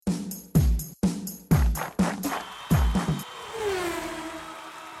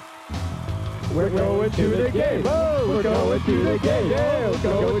We're going to the game. Oh, we're going to the game. Yeah, we're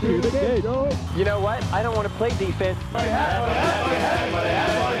going to the game. Oh. You know what? I don't want to play defense.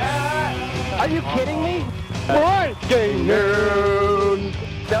 Are you kidding me? Breaking news.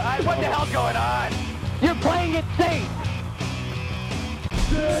 What the hell's going on? You're playing it safe.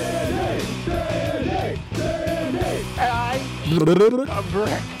 A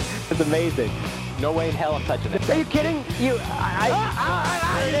brick. It's amazing. No way in hell I'm touching it. Are you kidding?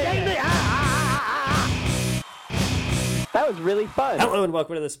 That was really fun. Hello and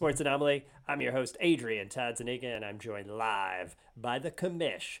welcome to the Sports Anomaly. I'm your host, Adrian Todd Zuniga, and I'm joined live by the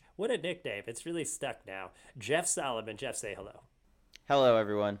commish. What a nickname. It's really stuck now. Jeff Solomon. Jeff, say hello. Hello,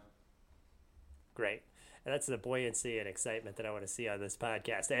 everyone. Great. And that's the buoyancy and excitement that I want to see on this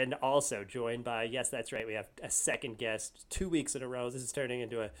podcast. And also joined by, yes, that's right, we have a second guest 2 weeks in a row. This is turning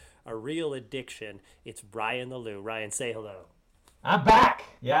into a real addiction. It's Ryan the Lou. Ryan, say hello. I'm back.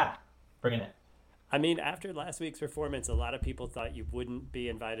 Yeah, bringing it. I mean, after last week's performance, a lot of people thought you wouldn't be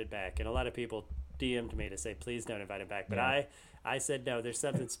invited back. And a lot of people DM'd me to say, please don't invite him back. But Yeah. I said, no, there's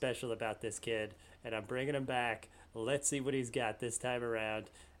something special about this kid, and I'm bringing him back. Let's see what he's got this time around.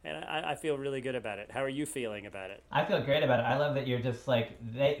 And I feel really good about it. How are you feeling about it? I feel great about it. I love that you're just like,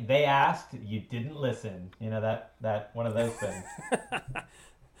 they asked, you didn't listen. You know, that one of those things.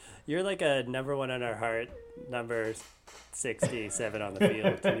 You're like a number one on our heart, number 67 on the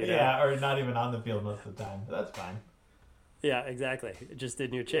field. You know? Yeah, or not even on the field most of the time. But that's fine. Yeah, exactly. Just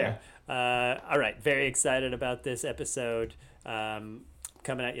in your chair. Yeah. All right. Very excited about this episode.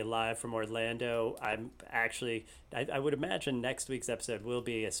 Coming at you live from Orlando. I'm actually, I would imagine next week's episode will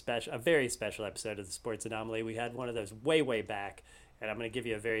be a very special episode of the Sports Anomaly. We had one of those way back, and I'm going to give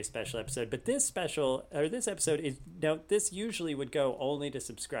you a very special episode. But this episode is, now this usually would go only to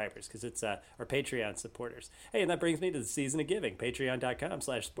subscribers because it's our Patreon supporters. Hey, and that brings me to the season of giving.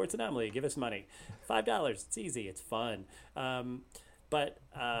 Patreon.com/sportsanomaly. Give us money. $5. It's easy. It's fun. But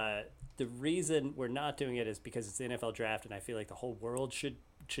the reason we're not doing it is because it's the NFL draft, and I feel like the whole world should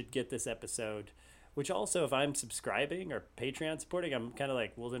get this episode. Which also, if I'm subscribing or Patreon supporting, I'm kind of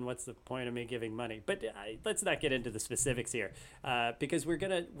like, well, then what's the point of me giving money? But let's not get into the specifics here, because we're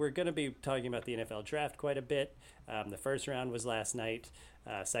gonna be talking about the NFL draft quite a bit. The first round was last night,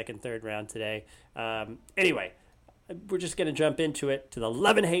 second, third round today. Anyway, we're just gonna jump into it to the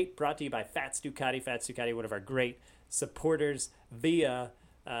love and hate, brought to you by Fats Ducati. Fats Ducati, one of our great supporters via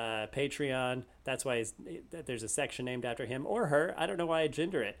Patreon. That's why there's a section named after him or her. I don't know why I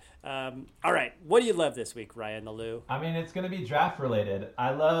gender it. All right, what do you love this week, Ryan the Lou? I mean, it's going to be draft related.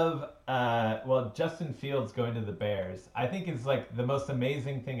 I love, Justin Fields going to the Bears. I think it's like the most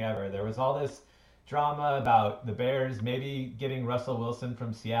amazing thing ever. There was all this drama about the Bears maybe getting Russell Wilson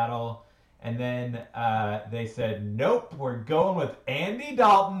from Seattle, and then they said, nope, we're going with Andy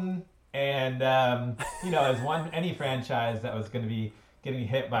Dalton. And, as any franchise that was going to be getting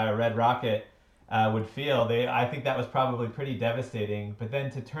hit by a red rocket would feel, I think that was probably pretty devastating. But then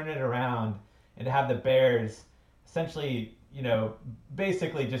to turn it around and to have the Bears essentially,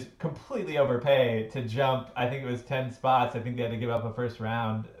 basically just completely overpay to jump, I think it was 10 spots. I think they had to give up a first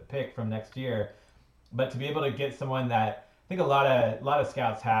round pick from next year. But to be able to get someone that I think a lot of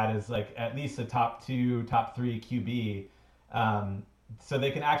scouts had is like at least a top 2, top 3 QB. So they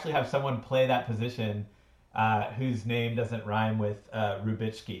can actually have someone play that position whose name doesn't rhyme with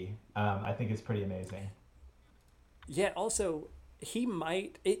Rubitsky. I think it's pretty amazing. Yeah, also,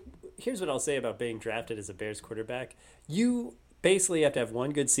 here's what I'll say about being drafted as a Bears quarterback. You basically have to have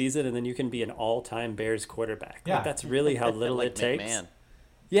one good season, and then you can be an all-time Bears quarterback. Yeah. Like, that's really how little like it takes. McMahon.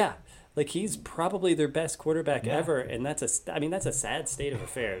 Yeah, like he's probably their best quarterback ever, and that's a sad state of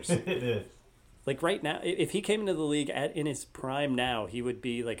affairs. It is. Like right now, if he came into the league in his prime now, he would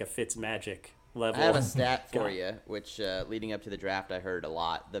be like a Fitzmagic level. I have a stat for you, which leading up to the draft I heard a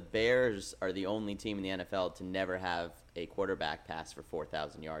lot. The Bears are the only team in the NFL to never have a quarterback pass for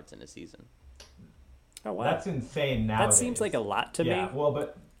 4,000 yards in a season. Oh, wow. That's insane nowadays. That seems like a lot to me. Yeah, well,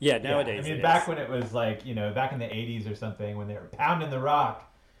 but... Yeah, nowadays I mean, it back is. when it was like, back in the 80s or something, when they were pounding the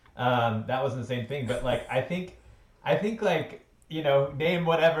rock, that wasn't the same thing. But, like, I think like, name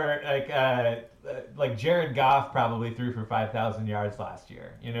whatever, like Jared Goff probably threw for 5,000 yards last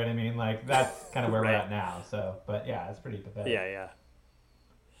year. You know what I mean? Like, that's kind of where Right. we're at now. So, but yeah, it's pretty pathetic. Yeah.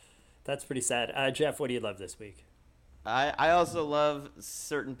 That's pretty sad. Jeff, what do you love this week? I also love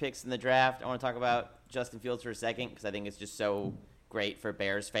certain picks in the draft. I want to talk about Justin Fields for a second because I think it's just so great for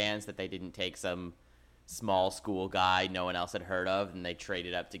Bears fans that they didn't take some small school guy no one else had heard of and they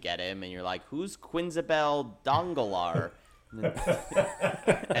traded up to get him. And you're like, who's Quinzabel Dongalar?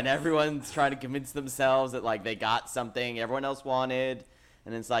 And everyone's trying to convince themselves that like they got something everyone else wanted.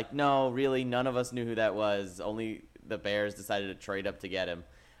 And it's like, no, really, none of us knew who that was. Only the Bears decided to trade up to get him.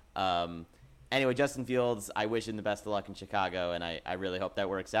 Anyway, Justin Fields, I wish him the best of luck in Chicago, and I really hope that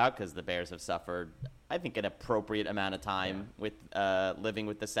works out because the Bears have suffered, I think, an appropriate amount of time with living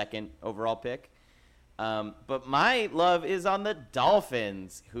with the second overall pick. But my love is on the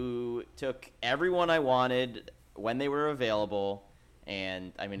Dolphins, who took everyone I wanted when they were available.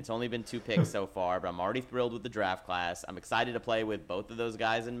 And, I mean, it's only been 2 picks so far, but I'm already thrilled with the draft class. I'm excited to play with both of those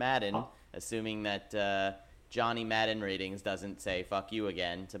guys in Madden, assuming that Johnny Madden ratings doesn't say fuck you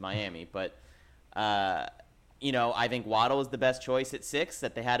again to Miami. But, I think Waddle was the best choice at 6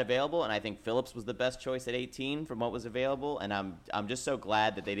 that they had available, and I think Phillips was the best choice at 18 from what was available. And I'm just so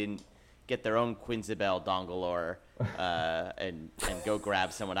glad that they didn't get their own Quinzabel Dongalore and go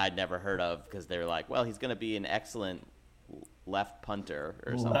grab someone I'd never heard of because they were like, well, he's going to be an excellent left punter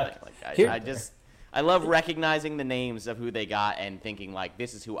or something. I love recognizing the names of who they got and thinking like,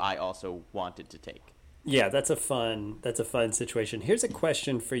 this is who I also wanted to take. Yeah, that's a fun situation. Here's a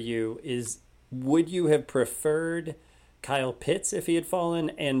question for you: would you have preferred Kyle Pitts if he had fallen?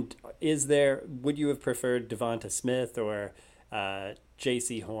 And would you have preferred Devonta Smith or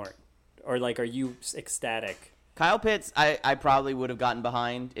J.C. Horn? Or are you ecstatic? Kyle Pitts, I probably would have gotten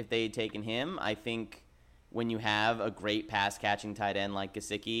behind if they had taken him. I think when you have a great pass-catching tight end like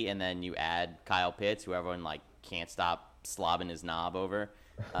Gesicki and then you add Kyle Pitts, who everyone can't stop slobbing his knob over,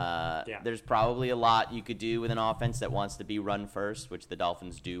 there's probably a lot you could do with an offense that wants to be run first, which the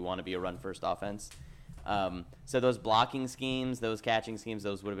Dolphins do want to be a run-first offense. So those blocking schemes, those catching schemes,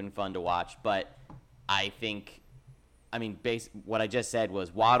 those would have been fun to watch. But I think, what I just said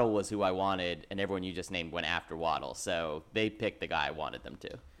was Waddle was who I wanted, and everyone you just named went after Waddle. So they picked the guy I wanted them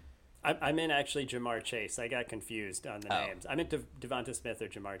to. I meant actually Jamar Chase. I got confused on the names. I meant Devonta Smith or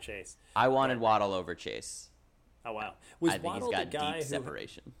Jamar Chase. I wanted Waddle over Chase. Oh, wow. I think he's got deep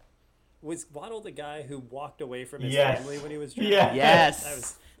separation. Was Waddle the guy who walked away from his family when he was drafted? Yeah. Yes. That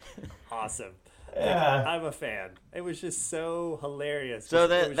was awesome. Yeah. I'm a fan. It was just so hilarious. So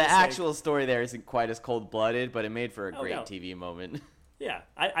the actual story there isn't quite as cold-blooded, but it made for a great TV moment. Yeah.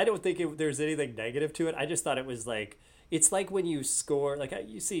 I don't think there's anything negative to it. I just thought it was it's like when you score,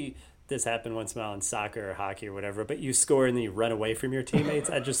 you see this happen once in a while in soccer or hockey or whatever, but you score and then you run away from your teammates.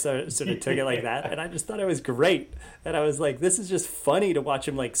 I just sort of took it like that, and I just thought it was great. And I was like, this is just funny to watch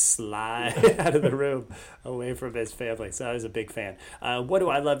him slide out of the room away from his family. So I was a big fan. What do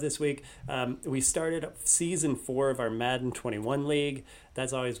I love this week? We started season 4 of our Madden 21 league.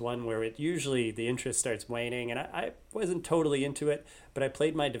 That's always one where usually the interest starts waning, and I wasn't totally into it, but I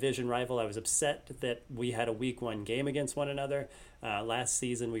played my division rival. I was upset that we had a week 1 game against one another. Last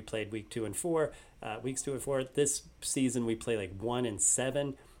season we played weeks 2 and 4. This season we play 1 and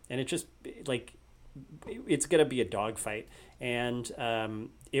 7, and it just it's gonna be a dogfight. And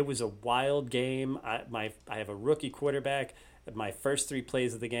it was a wild game. I have a rookie quarterback. My first 3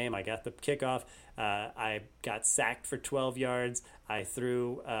 plays of the game, I got the kickoff. I got sacked for 12 yards. I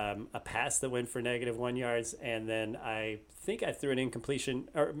threw a pass that went for -1 yards, and then I think I threw an incompletion,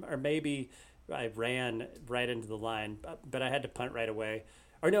 or maybe I ran right into the line, but I had to punt right away.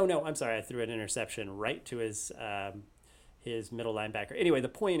 Or no, I'm sorry, I threw an interception right to his middle linebacker. Anyway, the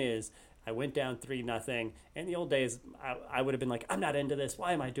point is, I went down 3-0. In the old days, I would have been like, I'm not into this.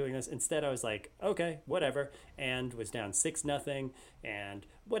 Why am I doing this? Instead, I was like, okay, whatever, and was down 6-0, and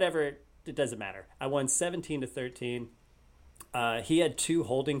whatever, it doesn't matter. I won 17-13. He had 2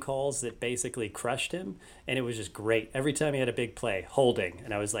 holding calls that basically crushed him, and it was just great. Every time he had a big play, holding,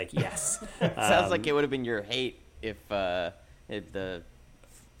 and I was like, yes. Sounds like it would have been your hate if the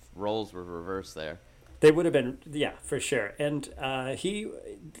roles were reversed there. They would have been, yeah, for sure. And he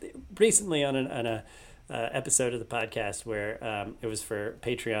recently on an episode of the podcast where it was for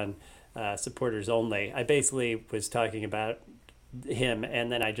Patreon supporters only, I basically was talking about him,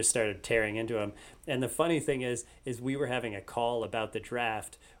 and then I just started tearing into him. And the funny thing is we were having a call about the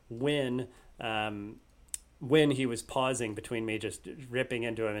draft when he was pausing between me just ripping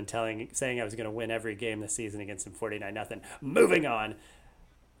into him and saying I was going to win every game this season against him 49-0. Moving on.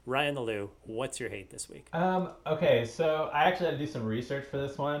 Ryan the Lou, what's your hate this week? Okay, so I actually had to do some research for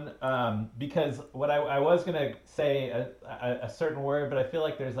this one because what I was going to say a certain word, but I feel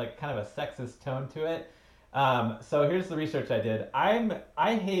like there's kind of a sexist tone to it. So here's the research I did.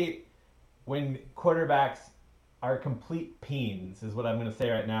 I hate when quarterbacks are complete peens, is what I'm going to say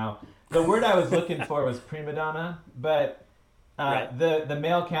right now. The word I was looking for was prima donna, but right. The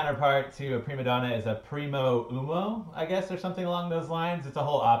male counterpart to a prima donna is a primo umo, I guess, or something along those lines. It's a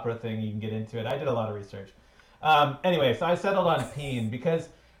whole opera thing. You can get into it. I did a lot of research. Anyway, so I settled on peen because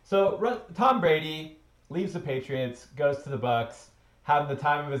Tom Brady leaves the Patriots, goes to the Bucs. having the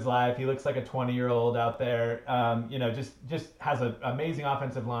time of his life. He looks like a 20-year-old out there. Just has an amazing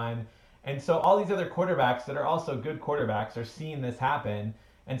offensive line. And so all these other quarterbacks that are also good quarterbacks are seeing this happen.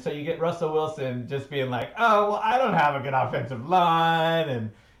 And so you get Russell Wilson just being like, oh, well, I don't have a good offensive line.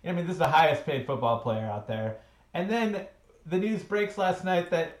 And this is the highest paid football player out there. And then the news breaks last night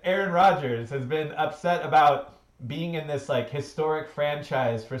that Aaron Rodgers has been upset about being in this like historic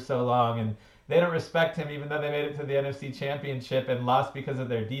franchise for so long. And they don't respect him, even though they made it to the NFC Championship and lost because of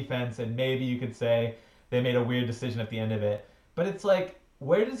their defense. And maybe you could say they made a weird decision at the end of it. But it's like,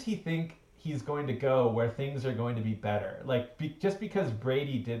 where does he think he's going to go where things are going to be better? Like, just because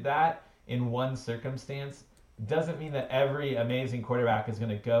Brady did that in one circumstance doesn't mean that every amazing quarterback is going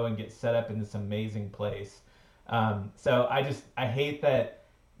to go and get set up in this amazing place. So I hate that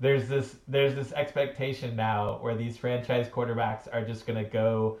there's this expectation now where these franchise quarterbacks are just going to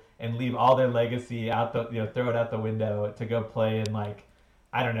go and leave all their legacy out throw it out the window to go play in, like,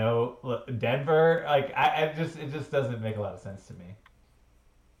 I don't know, Denver. Like, it just doesn't make a lot of sense to me.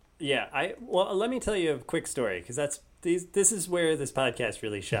 Yeah, well, let me tell you a quick story, because this is where this podcast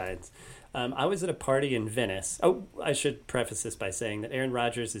really shines. I was at a party in Venice. Oh, I should preface this by saying that Aaron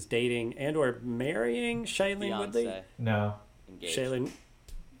Rodgers is dating and or marrying Shailene Woodley. No. Engaged.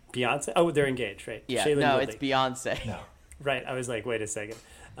 Beyonce? Oh, they're engaged, right? Yeah, Shailene Woodley. it's Beyonce. No. Right, I was like, wait a second.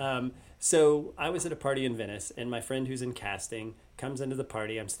 So I was at a party in Venice, and my friend who's in casting comes into the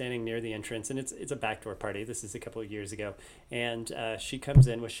party. I'm standing near the entrance, and it's a backdoor party. This is a couple of years ago, and she comes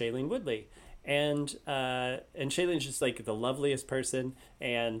in with Shailene Woodley, and Shailene's just like the loveliest person.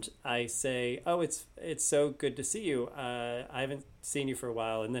 And I say, "Oh, it's so good to see you. I haven't seen you for a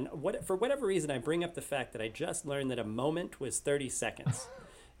while." And then for whatever reason, I bring up the fact that I just learned that a moment was 30 seconds.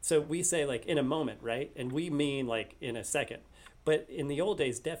 So we say like in a moment, right? And we mean like in a second. But in the old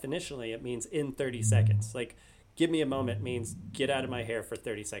days, definitionally, it means in 30 seconds. Like, give me a moment means get out of my hair for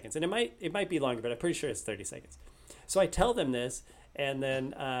 30 seconds. And it might be longer, but I'm pretty sure it's 30 seconds. So I tell them this, and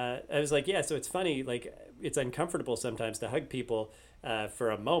then I was like, yeah, so it's funny. Like, it's uncomfortable sometimes to hug people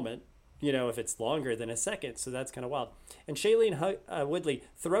for a moment, if it's longer than a second. So that's kind of wild. And Shailene Woodley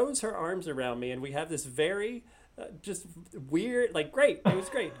throws her arms around me, and we have this very just weird, like, great. It was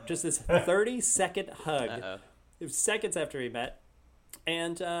great. Just this 30-second hug. Uh-oh. It was seconds after we met,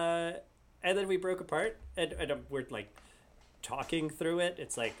 and then we broke apart, and we're like talking through it.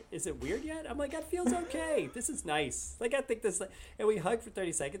 It's like, is it weird yet? I'm like, that feels okay. This is nice. Like, I think this, and we hugged for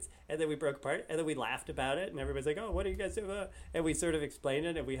 30 seconds, and then we broke apart, and then we laughed about it, and everybody's like, oh, what are you guys doing? And we sort of explained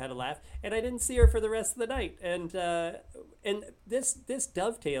it, and we had a laugh, and I didn't see her for the rest of the night. And this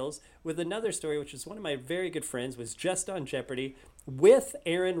dovetails with another story, which is one of my very good friends was just on Jeopardy with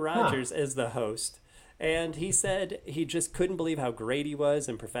Aaron Rodgers as the host. And he said he just couldn't believe how great he was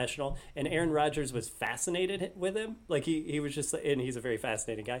and professional. And Aaron Rodgers was fascinated with him. Like he was just, and he's a very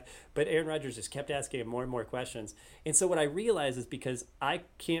fascinating guy. But Aaron Rodgers just kept asking him more and more questions. And so what I realized is because I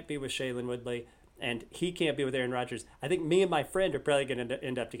can't be with Shailene Woodley and he can't be with Aaron Rodgers, I think me and my friend are probably going to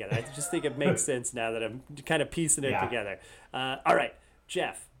end up together. I just think it makes sense now that I'm kind of piecing it together. All right,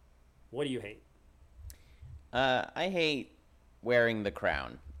 Jeff, what do you hate? I hate wearing the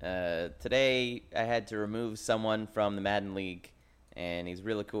crown. Today I had to remove someone from the Madden League, and he's a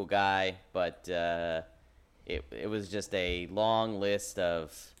really cool guy, but it was just a long list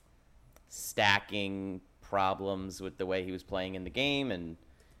of stacking problems with the way he was playing in the game, and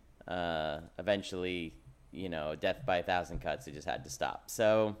eventually, death by 1,000 cuts, he just had to stop.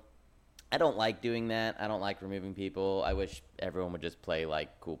 So I don't like doing that. I don't like removing people. I wish everyone would just play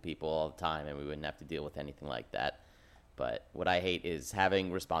like cool people all the time, and we wouldn't have to deal with anything like that. But what I hate is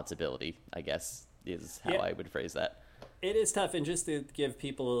having responsibility, I guess, is how I would phrase that. It is tough. And just to give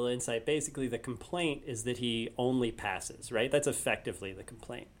people a little insight, basically the complaint is that he only passes, right? That's effectively the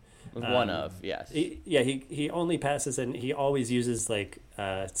complaint. One of, yes. He only passes, and he always uses like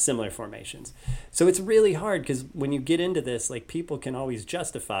similar formations. So it's really hard because when you get into this, like people can always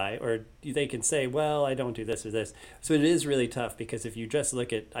justify, or they can say, well, I don't do this or this. So it is really tough because if you just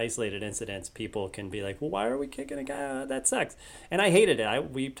look at isolated incidents, people can be like, well, why are we kicking a guy? That sucks. And I hated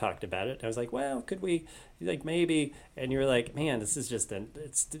it. We talked about it. I was like, well, could we, like, maybe? And you're like, man, this is just,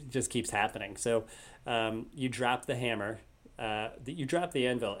 it just keeps happening. So you drop the hammer. You drop the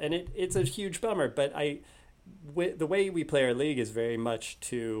anvil, and it's a huge bummer. But the way we play our league is very much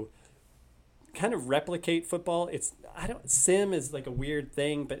to kind of replicate football. Sim is like a weird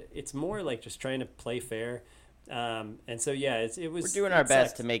thing, but it's more like just trying to play fair. And so it was. We're doing our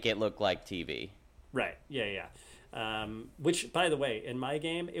best to make it look like TV. Right. Yeah. Which, by the way, in my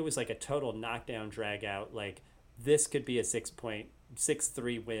game, it was like a total knockdown, drag out. Like this could be a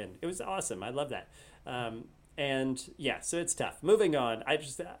 6-3 win. It was awesome. I love that. And yeah, so it's tough. Moving on.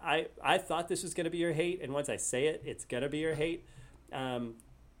 I thought this was going to be your hate, and once I say it, it's going to be your hate.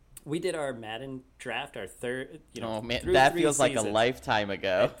 We did our Madden draft, our third. Oh man, that feels like a lifetime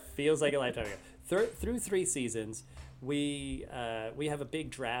ago. It feels like a lifetime ago. Through 3 seasons, we have a big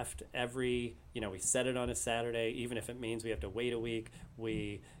draft every. We set it on a Saturday, even if it means we have to wait a week.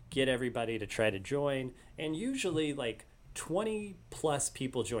 We get everybody to try to join, and usually like 20 plus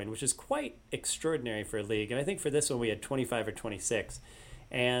people join, which is quite extraordinary for a league. And I think for this one we had 25 or 26.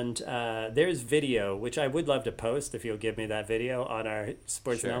 And there's video, which I would love to post if you'll give me that video on our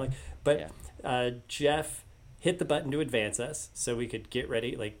Sports Sure. Knowledge. But Jeff hit the button to advance us so we could get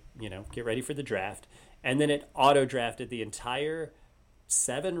ready, get ready for the draft. And then it auto drafted the entire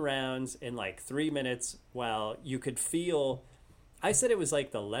 7 rounds in like 3 minutes, while you could feel. I said it was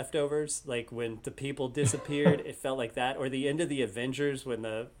like the Leftovers, like when the people disappeared. It felt like that, or the end of the Avengers when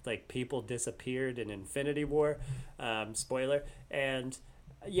the people disappeared in Infinity War. Spoiler. And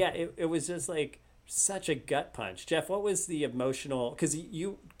yeah, it was just like such a gut punch. Jeff, what was the emotional? Because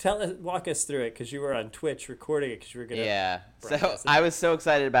you walk us through it, because you were on Twitch recording it because you were gonna. Yeah. So I was so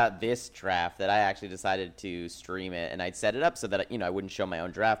excited about this draft that I actually decided to stream it, and I'd set it up so that I wouldn't show my own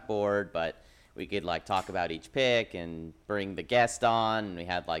draft board, but we could talk about each pick and bring the guest on. And we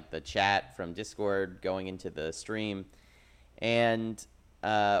had the chat from Discord going into the stream. And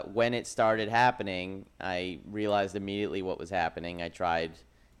when it started happening, I realized immediately what was happening. I tried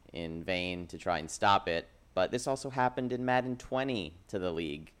in vain to try and stop it. But this also happened in Madden 20 to the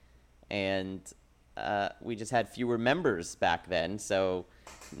league. And we just had fewer members back then, so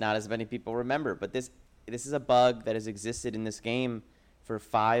not as many people remember. But this is a bug that has existed in this game for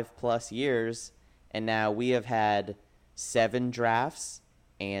 5+ years, and now we have had 7 drafts,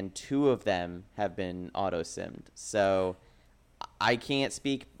 and 2 of them have been auto-simmed. So I can't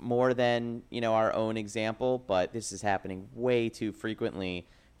speak more than our own example, but this is happening way too frequently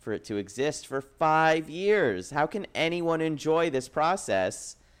for it to exist for 5 years. How can anyone enjoy this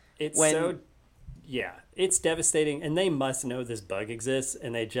process? It's devastating, and they must know this bug exists,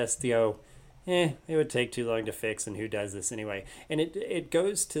 and they just go, it would take too long to fix, and who does this anyway? And it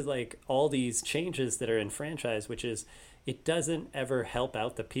goes to all these changes that are in franchise, which is it doesn't ever help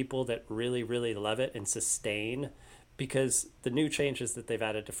out the people that really, really love it and sustain, because the new changes that they've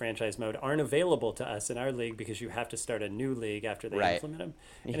added to franchise mode aren't available to us in our league, because you have to start a new league after they implement them.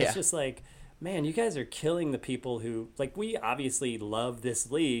 And it's just man, you guys are killing the people who, we obviously love this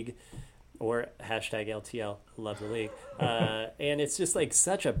league, or #LTL, love the league. And it's just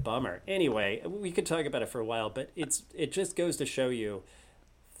such a bummer. Anyway, we could talk about it for a while, but it just goes to show you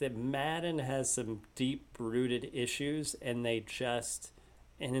that Madden has some deep-rooted issues, and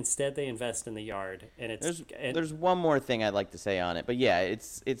instead they invest in the yard. And there's one more thing I'd like to say on it, but yeah,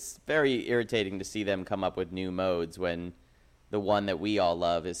 it's very irritating to see them come up with new modes when the one that we all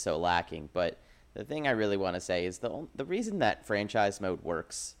love is so lacking. But the thing I really want to say is the reason that franchise mode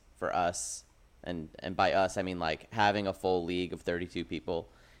works for us, and by us I mean having a full league of 32 people,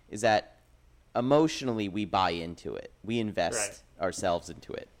 is that emotionally we buy into it. We invest ourselves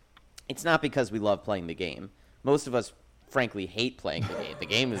into it. It's not because we love playing the game. Most of us frankly hate playing the game. The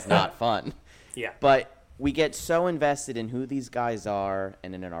game is not fun. Yeah. But we get so invested in who these guys are,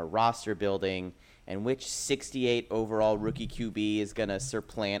 and in our roster building, and which 68 overall rookie QB is going to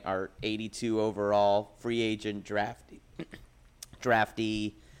supplant our 82 overall free agent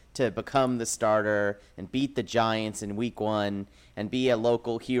draftee to become the starter and beat the Giants in week 1 and be a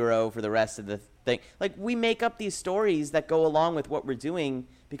local hero for the rest of the thing. We make up these stories that go along with what we're doing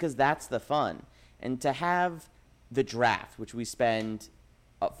because that's the fun. And to have the draft, which we spend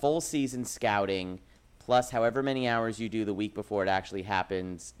a full season scouting, plus however many hours you do the week before it actually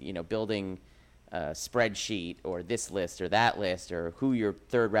happens, building a spreadsheet or this list or that list or who your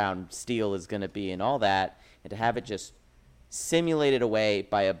 3rd round steal is going to be and all that, and to have it just simulated away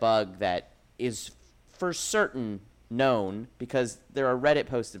by a bug that is for certain known, because there are Reddit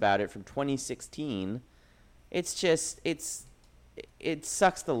posts about it from 2016. It sucks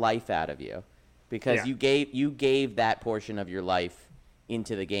the life out of you, because you gave that portion of your life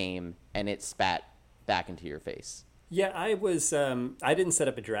into the game, and it spat back into your face. Yeah, I was. I didn't set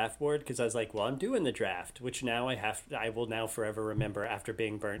up a draft board because I was like, well, I'm doing the draft, which now I will now forever remember after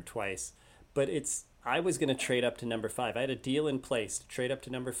being burnt twice. But I was going to trade up to number 5. I had a deal in place to trade up to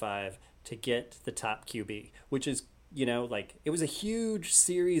number 5 to get the top QB, which is, it was a huge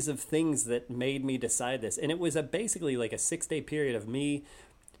series of things that made me decide this. And it was basically a 6-day period of me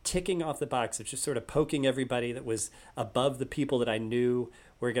ticking off the box of just sort of poking everybody that was above the people that I knew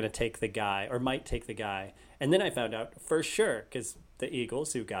were going to take the guy or might take the guy. And then I found out for sure, because the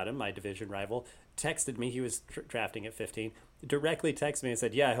Eagles, who got him, my division rival, texted me. He was drafting at 15. Directly texted me and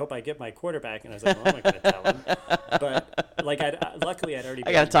said, "Yeah, I hope I get my quarterback." And I was like, "Well, I'm not going to tell him." But like, luckily, I'd already.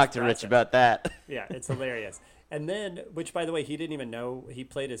 I got to talk to Rich about that. Yeah, it's hilarious. And then, which by the way, he didn't even know. He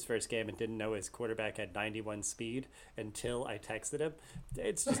played his first game and didn't know his quarterback had 91 speed until I texted him.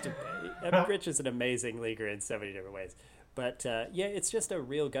 It's just Rich is an amazing leaguer in so many different ways. But yeah, it's just a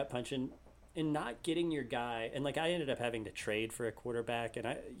real gut punch in not getting your guy. And like, I ended up having to trade for a quarterback, and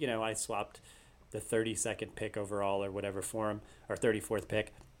I swapped the 32nd pick overall or whatever for him, or 34th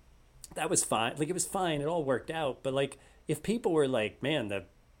pick. That was fine. Like, it was fine. It all worked out. But like, if people were like, "Man,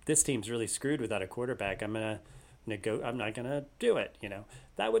 this team's really screwed without a quarterback," I'm not gonna do it.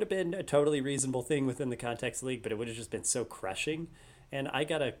 That would have been a totally reasonable thing within the context of the league, but it would have just been so crushing. And I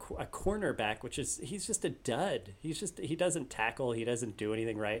got a cornerback, he's just a dud. He doesn't tackle. He doesn't do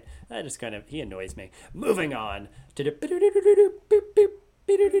anything right. He annoys me. Moving on to the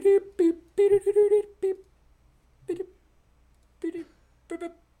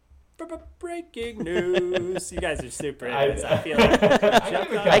breaking news. You guys are super into this. I feel like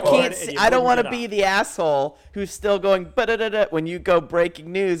I can't see, I don't want to be the asshole who's still going ba-da-da-da when you go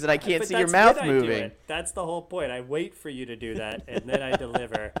breaking news and I can't see your mouth moving. That's the whole point. I wait for you to do that, and then I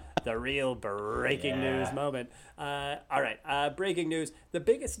deliver the real breaking news moment. All right, breaking news. The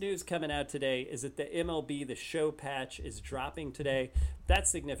biggest news coming out today is that the MLB The Show patch is dropping today.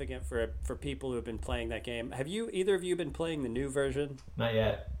 That's significant for people who have been playing that game. Have either of you been playing the new version? Not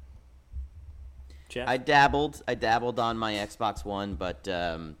yet. Jeff? I dabbled on my Xbox One, but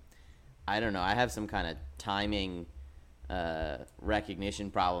I don't know. I have some kind of timing recognition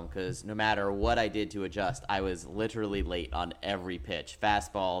problem because no matter what I did to adjust, I was literally late on every pitch.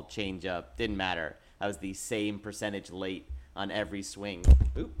 Fastball, changeup, didn't matter. I was the same percentage late on every swing.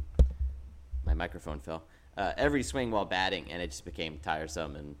 Oop, my microphone fell. Every swing while batting, and it just became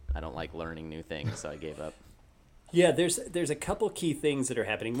tiresome, and I don't like learning new things, so I gave up. Yeah, there's a couple key things that are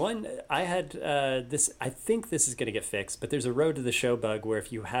happening. One, I had this. I think this is going to get fixed, but there's a Road to the Show bug where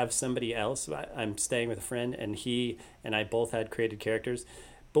if you have somebody else, I'm staying with a friend, and he and I both had created characters.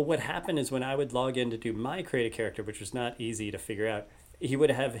 But what happened is when I would log in to do my created character, which was not easy to figure out, he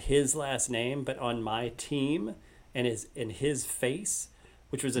would have his last name, but on my team and his face,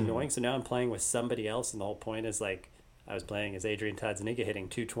 which was annoying. So now I'm playing with somebody else, and the whole point is like, I was playing as Adrian Todzaniga hitting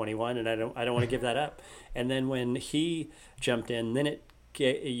 221, and I don't want to give that up. And then when he jumped in, then it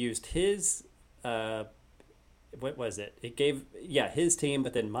used his what was it? It gave his team,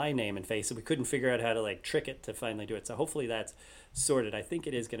 but then my name and face. So we couldn't figure out how to like trick it to finally do it. So hopefully that's sorted. I think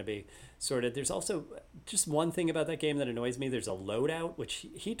it is going to be sorted. There's also just one thing about that game that annoys me. There's a loadout, which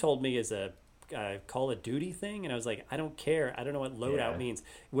he told me is a Call of Duty thing, and I was like, I don't care. I don't know what loadout means.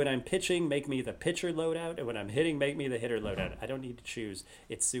 When I'm pitching, make me the pitcher loadout, and when I'm hitting, make me the hitter loadout. I don't need to choose.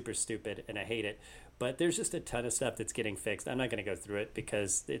 It's super stupid, and I hate it. But there's just a ton of stuff that's getting fixed. I'm not going to go through it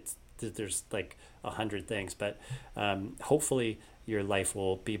because there's like 100 things, but hopefully your life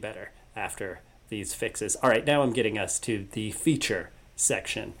will be better after these fixes. All right, now I'm getting us to the feature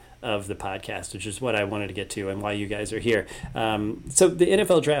section of the podcast, which is what I wanted to get to and why you guys are here. So the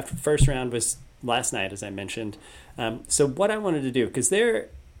NFL draft first round was last night, as I mentioned. So what I wanted to do, because there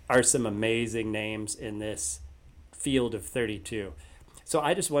are some amazing names in this field of 32. So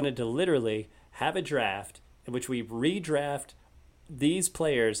I just wanted to literally have a draft in which we redraft these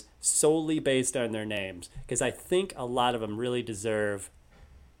players solely based on their names, because I think a lot of them really deserve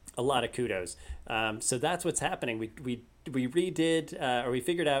a lot of kudos. So that's what's happening. We redid, or we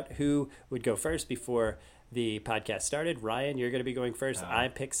figured out who would go first before the podcast started. Ryan, you're going to be going first. I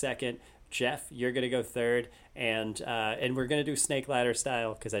picked second. Jeff, you're going to go third. And we're going to do snake ladder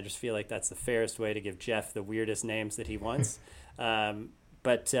style because I just feel like that's the fairest way to give Jeff the weirdest names that he wants.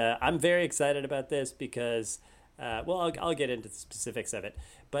 But I'm very excited about this because, I'll get into the specifics of it.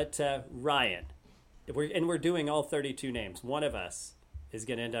 But Ryan, we're doing all 32 names. One of us is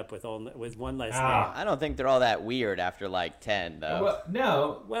going to end up with one less name. I don't think they're all that weird after like 10, though. Well,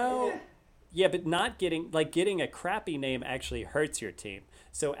 no. Well, yeah, but not getting a crappy name actually hurts your team.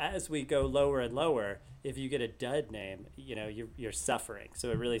 So as we go lower and lower, if you get a dud name, you're suffering. So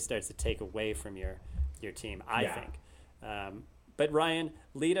it really starts to take away from your team, I think. But Ryan,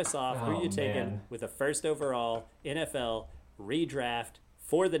 lead us off. Who are you taking with a first overall NFL redraft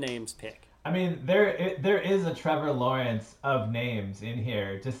for the names pick? I mean, there is a Trevor Lawrence of names in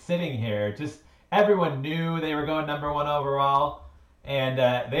here, just sitting here. Just everyone knew they were going number 1 overall, and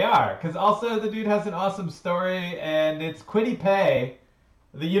they are. Because also the dude has an awesome story, and it's Kwity Paye,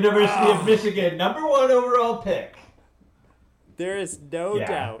 the University of Michigan, number 1 overall pick. There is no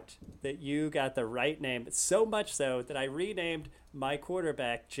doubt that you got the right name, so much so that I renamed my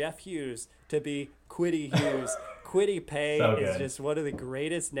quarterback, Jeff Hughes, to be Quiddy Hughes. Quiddy Pay is just one of the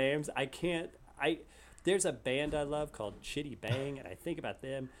greatest names. There's a band I love called Chitty Bang, and I think about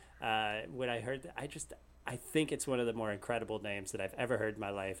them when I heard that. I think it's one of the more incredible names that I've ever heard in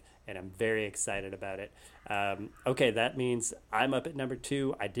my life, and I'm very excited about it. Okay, that means I'm up at number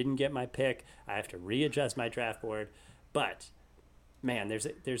 2. I didn't get my pick. I have to readjust my draft board. But, man,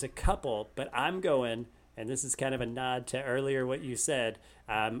 there's a couple, but I'm going, and this is kind of a nod to earlier what you said,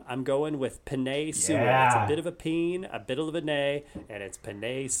 I'm going with Penei Sewell. Yeah. It's a bit of a peen, a bit of a nay, and it's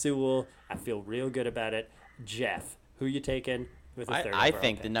Penei Sewell. I feel real good about it. Jeff, who you taking? I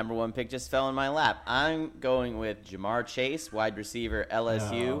think the number 1 pick just fell in my lap. I'm going with Jamar Chase, wide receiver,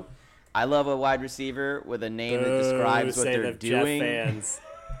 LSU. No. I love a wide receiver with a name that describes what they're doing. Jeff fans.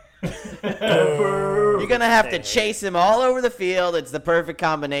 You're going to have to chase him all over the field. It's the perfect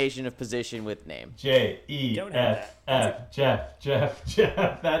combination of position with name. Jeff. That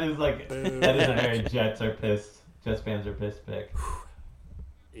is a very Jets fans are pissed pick.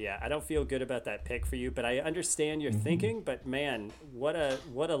 Yeah, I don't feel good about that pick for you, but I understand your thinking. But man, what a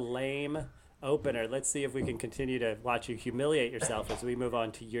lame opener. Let's see if we can continue to watch you humiliate yourself as we move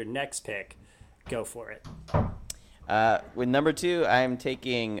on to your next pick. Go for it. With number 2, I'm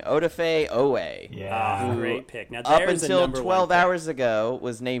taking Odafe Owe. Yeah, great pick. Now, up until 12 hours ago,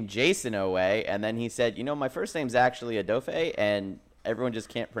 was named Jason Owe, and then he said, my first name's actually Odafe, and everyone just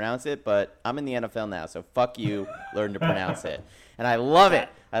can't pronounce it, but I'm in the NFL now, so fuck you, learn to pronounce it. And I love it.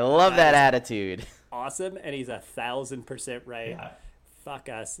 I love that attitude. Awesome, and he's 1,000% right. Yeah. Fuck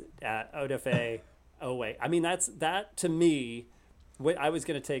us, Odafe Owe. I mean, that to me. I was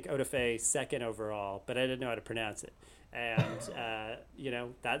going to take Odafe 2nd overall, but I didn't know how to pronounce it, and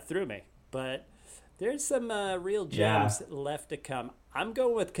that threw me. But there's some real gems left to come. I'm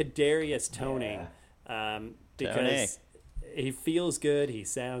going with Kadarius Toney because he feels good. He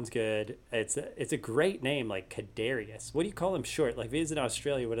sounds good. It's a great name, like Kadarius. What do you call him short? Like if he's in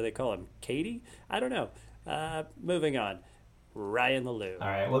Australia, what do they call him? Katie? I don't know. Moving on. Ryan Leloup. All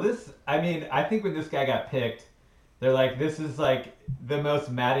right. Well, I think when this guy got picked, they're like, this is like the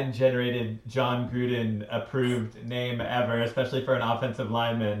most Madden-generated John Gruden-approved name ever, especially for an offensive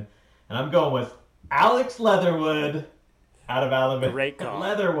lineman. And I'm going with Alex Leatherwood out of Alabama. Great call.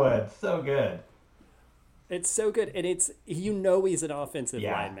 Leatherwood, so good. It's so good, and he's an offensive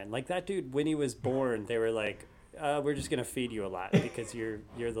lineman. Like that dude, when he was born, they were like, "We're just gonna feed you a lot because you're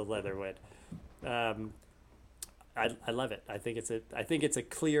the Leatherwood." I love it. I think it's a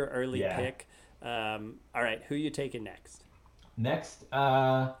clear early pick. All right, who you taking next? Next,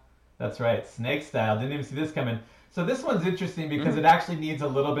 that's right, snake style. Didn't even see this coming. So this one's interesting because it actually needs a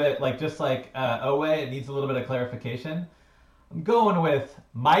little bit, just like Owe, it needs a little bit of clarification. I'm going with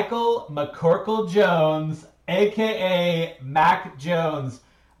Michael McCorkle-Jones, a.k.a. Mac Jones.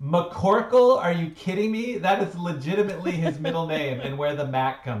 McCorkle, are you kidding me? That is legitimately his middle name and where the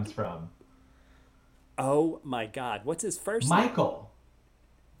Mac comes from. Oh, my God. What's his first name?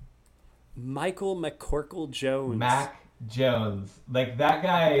 Michael McCorkle-Jones. Mac Jones. Like, that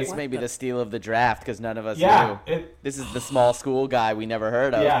guy... This may be the steal of the draft because none of us knew. This is the small school guy we never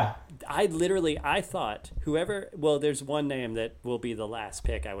heard of. Yeah. I thought there's one name that will be the last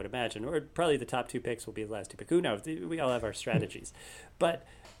pick, I would imagine, or probably the top 2 picks will be the last 2 picks. Who knows? We all have our strategies. But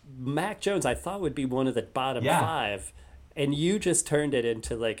Mac Jones, I thought would be one of the bottom 5, and you just turned it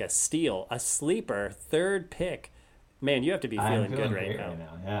into like a steal, a sleeper, 3rd pick. Man, you have to be feeling good right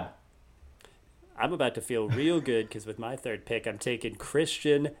now. Yeah. I'm about to feel real good because with my 3rd pick, I'm taking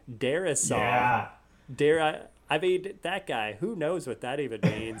Christian Darrisaw. Yeah. I mean, that guy, who knows what that even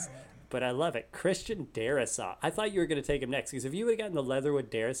means, but I love it. Christian Darrisaw. I thought you were going to take him next because if you would have gotten the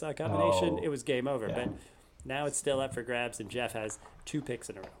Leatherwood-Darrisaw combination, it was game over. But now it's still up for grabs, and Jeff has 2 picks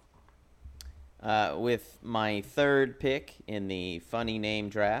in a row. With my 3rd pick in the funny name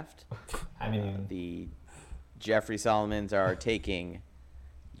draft, the Jeffrey Solomons are taking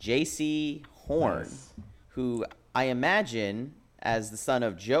J.C. Horn, who I imagine as the son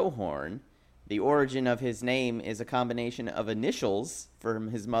of Joe Horn. The origin of his name is a combination of initials from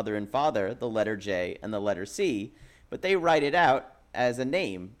his mother and father, the letter J and the letter C, but they write it out as a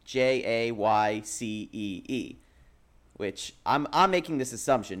name, Jaycee, which I'm making this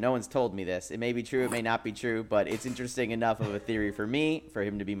assumption. No one's told me this. It may be true, it may not be true, but it's interesting enough of a theory for me for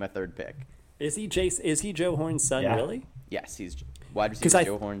him to be my 3rd pick. Is he Joe Horn's son, really? Yes, he's wide receiver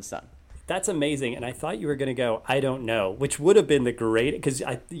Joe Horn's son. That's amazing, and I thought you were going to go, I don't know, which would have been the great, because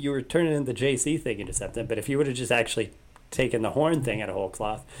you were turning in the JC thing into something, but if you would have just actually taken the Horn thing out of whole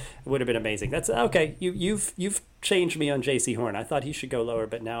cloth. It would have been amazing. That's okay. You've changed me on J.C. Horn. I thought he should go lower,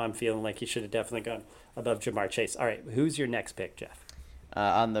 but now I'm feeling like he should have definitely gone above Jamar Chase. All right, who's your next pick, Jeff?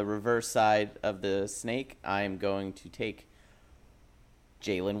 On the reverse side of the snake, I'm going to take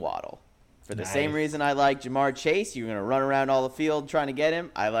Jalen Waddle. For the same reason I like Jamar Chase, you're going to run around all the field trying to get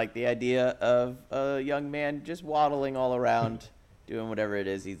him. I like the idea of a young man just waddling all around, doing whatever it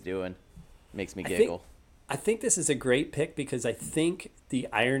is he's doing. Makes me giggle. I think this is a great pick because I think the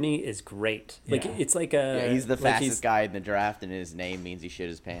irony is great. Like it's like a he's the fastest guy in the draft, and his name means he shit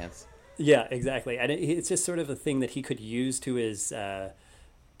his pants. Yeah, exactly, and it's just sort of a thing that he could use to his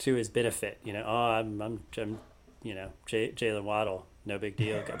benefit. You know, I'm Jalen Waddle, no big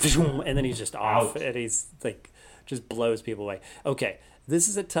deal, and then he's just off, and he's like just blows people away. Okay. This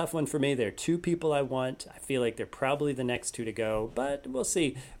is a tough one for me. There are two people I want. I feel like they're probably the next two to go, but we'll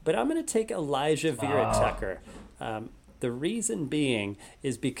see. But I'm going to take Elijah Vera Tucker. The reason being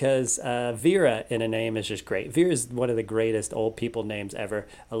is because Vera in a name is just great. Vera is one of the greatest old people names ever.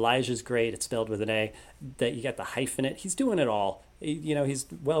 Elijah's great. It's spelled with an A. That you got the hyphen it. He's doing it all. He's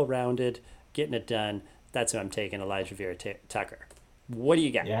well-rounded, getting it done. That's who I'm taking, Elijah Vera Tucker. What do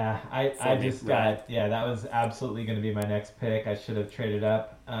you got? Yeah, I just got, that was absolutely going to be my next pick. I should have traded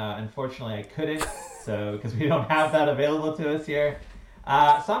up. Unfortunately, I couldn't, because we don't have that available to us here.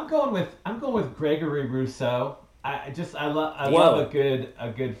 So I'm going with Gregory Rousseau. I love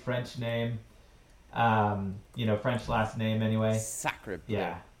a good French name. French last name anyway. Sacre bleu.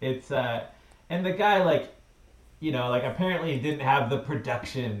 Yeah, it's and the guy apparently he didn't have the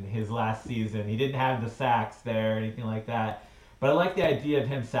production his last season. He didn't have the sacks there or anything like that. But I like the idea of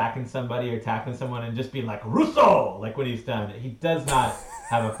him sacking somebody or tackling someone and just being like, Rousseau, like what he's done. He does not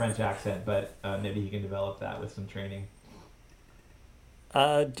have a French accent, but maybe he can develop that with some training.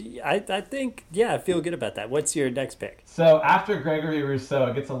 I think, I feel good about that. What's your next pick? So after Gregory Rousseau,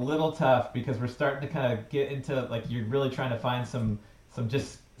 it gets a little tough because we're starting to kind of get into, you're really trying to find some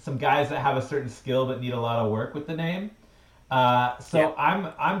guys that have a certain skill but need a lot of work with the name.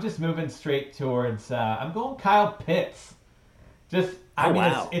 I'm just moving straight towards, I'm going Kyle Pitts. Pitts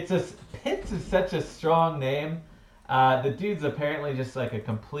is such a strong name. The dude's apparently just like a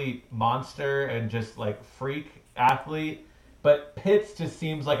complete monster and just like freak athlete. But Pitts just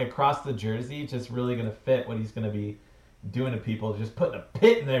seems like across the jersey, just really going to fit what he's going to be doing to people. Just putting a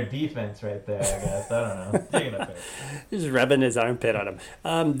pit in their defense right there, I guess. I don't know. Taking a pit. Just rubbing his armpit on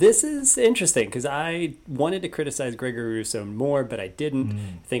him. This is interesting because I wanted to criticize Gregory Rousseau more, but I didn't.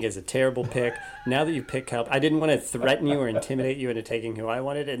 I think it's a terrible pick. Now that you picked Kyle, I didn't want to threaten you or intimidate you into taking who I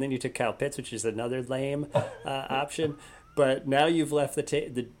wanted, and then you took Kyle Pitts, which is another lame option. But now you've left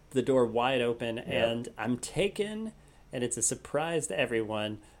the door wide open, and I'm taking, and it's a surprise to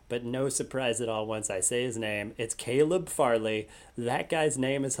everyone, but no surprise at all once I say his name. It's Caleb Farley. That guy's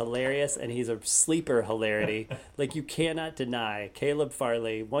name is hilarious, and he's a sleeper hilarity. You cannot deny Caleb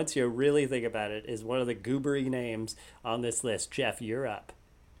Farley, once you really think about it, is one of the goobery names on this list. Jeff, you're up.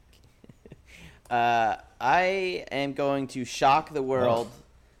 I am going to shock the world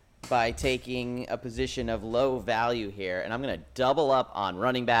by taking a position of low value here, and I'm going to double up on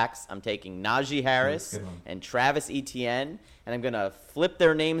running backs. I'm taking Najee Harris and Travis Etienne, and I'm going to flip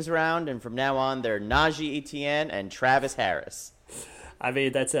their names around, and from now on, they're Najee Etienne and Travis Harris. I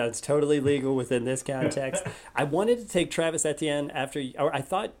mean, that sounds totally legal within this context. I wanted to take Travis Etienne or I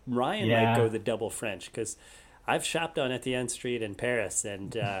thought Ryan might go the double French, because I've shopped on Etienne Street in Paris,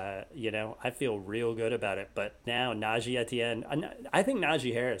 and, I feel real good about it. But now Najee Etienne, I think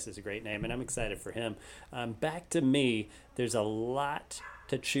Najee Harris is a great name, and I'm excited for him. Back to me, there's a lot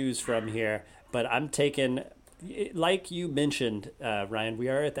to choose from here, but I'm taking, like you mentioned, Ryan, we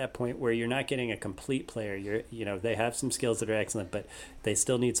are at that point where you're not getting a complete player. They have some skills that are excellent, but they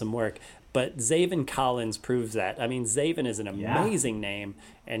still need some work. But Zaven Collins proves that. I mean, Zaven is an amazing name,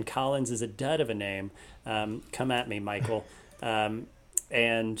 and Collins is a dud of a name. Come at me, Michael. Michael,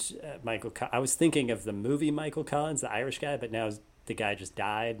 I was thinking of the movie Michael Collins, the Irish guy, but now the guy just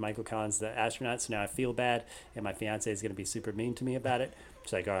died, Michael Collins, the astronaut, so now I feel bad, and my fiance is going to be super mean to me about it.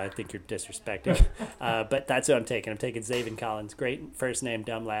 She's like, I think you're disrespecting. But that's what I'm taking. I'm taking Zaven Collins. Great first name,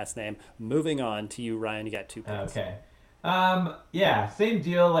 dumb last name. Moving on to you, Ryan. You got 2 picks. Okay. Same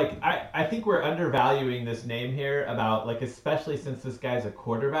deal. I think we're undervaluing this name here about, especially since this guy's a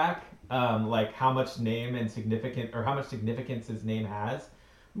quarterback, how much name and how much significance his name has.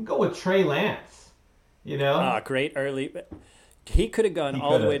 I'm going with Trey Lance, great early. He could have gone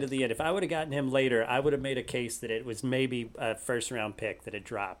all the way to the end. If I would have gotten him later, I would have made a case that it was maybe a first-round pick that had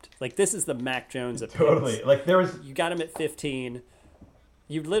dropped. This is the Mac Jones of totally. picks. You got him at 15.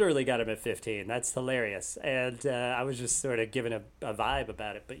 You literally got him at 15. That's hilarious. And I was just sort of giving a vibe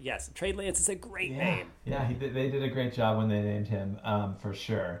about it. But yes, Trey Lance is a great name. Yeah, they did a great job when they named him, for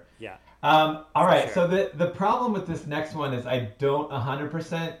sure. Yeah. All right, so the problem with this next one is I don't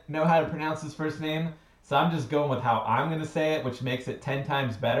 100% know how to pronounce his first name. So I'm just going with how I'm going to say it, which makes it 10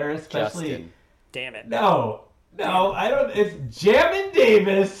 times better, especially... Justin. Damn it. No, I don't... It's Jamin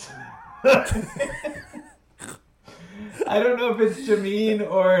Davis. I don't know if it's Jamin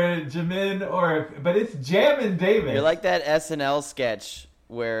or Jamin but it's Jamin Davis. You're like that SNL sketch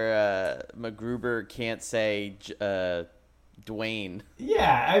where MacGruber can't say Dwayne.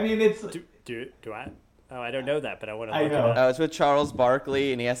 Yeah, I mean it's. Do I? Oh, I don't know that, but I want to I look know. it up. It's with Charles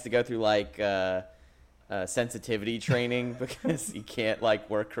Barkley, and he has to go through like sensitivity training because he can't like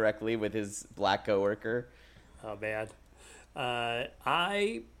work correctly with his black coworker. Oh man,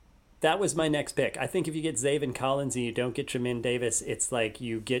 that was my next pick. I think if you get Zaven Collins and you don't get Jamin Davis, it's like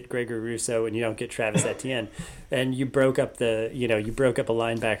you get Gregory Rousseau and you don't get Travis Etienne, and you broke up a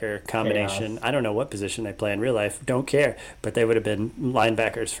linebacker combination. Chaos. I don't know what position they play in real life. Don't care, but they would have been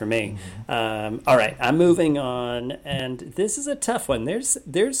linebackers for me. All right, I'm moving on, and this is a tough one.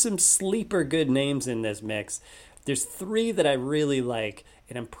 There's some sleeper good names in this mix. There's 3 that I really like,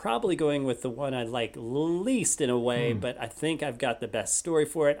 and I'm probably going with the one I like least in a way, but I think I've got the best story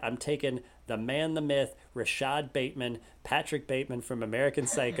for it. I'm taking the man, the myth, Rashad Bateman, Patrick Bateman from American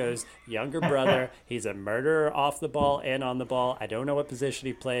Psycho's younger brother. He's a murderer off the ball and on the ball. I don't know what position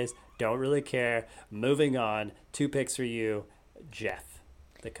he plays. Don't really care. Moving on. 2 picks for you, Jeff,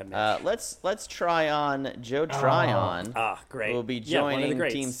 the commish. Let's try on Joe Tryon. Great. We'll be one of the joining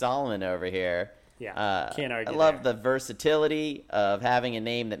greats. Team Solomon over here. Yeah, can't argue I love there. the versatility of having a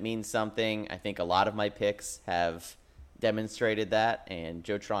name that means something. I think a lot of my picks have demonstrated that, and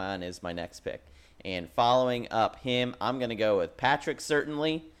Joe Tryon is my next pick. And following up him, I'm going to go with Patrick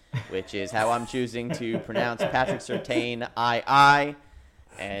Certainly, which is how I'm choosing to pronounce Patrick Surtain, I.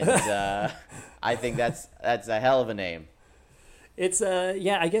 And I think that's a hell of a name. It's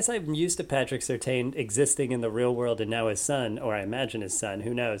I guess I'm used to Patrick Surtain existing in the real world and now his son, or I imagine his son,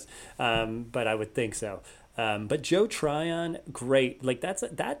 who knows? But I would think so. But Joe Tryon, great. Like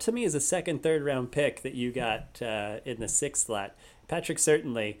that to me is a second, third round pick that you got in the 6th slot. Patrick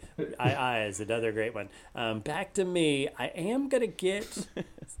Certainly, I is another great one. Back to me, I am going to get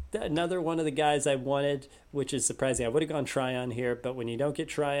another one of the guys I wanted, which is surprising. I would have gone Tryon here, but when you don't get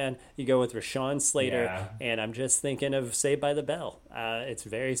Tryon, you go with Rashawn Slater, and I'm just thinking of Saved by the Bell. It's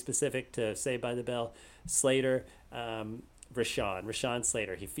very specific to Saved by the Bell. Slater, Rashawn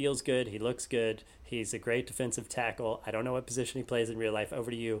Slater. He feels good. He looks good. He's a great defensive tackle. I don't know what position he plays in real life.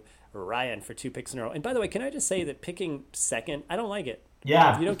 Over to you, Ryan, for 2 picks in a row. And by the way, can I just say that picking second, I don't like it.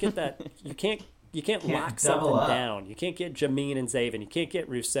 Yeah. If you don't get that, you can't lock something down. You can't get Jamin and Zaven. You can't get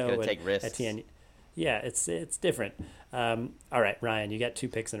Rousseau and take risks. Etienne. Yeah, it's different. All right, Ryan, you got 2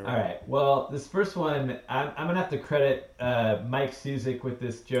 picks in a row. All right. Well, this first one, I'm going to have to credit Mike Suzik with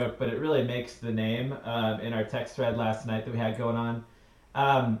this joke, but it really makes the name in our text thread last night that we had going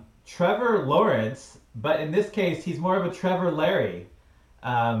on. Trevor Lawrence, but in this case, he's more of a Trevor Larry,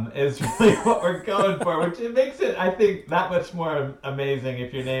 is really what we're going for, which it makes it, I think, that much more amazing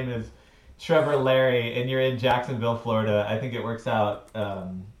if your name is Trevor Larry and you're in Jacksonville, Florida. I think it works out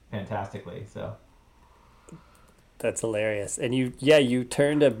fantastically. So. That's hilarious. And you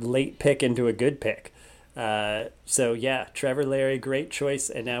turned a late pick into a good pick. So yeah, Trevor Larry, great choice.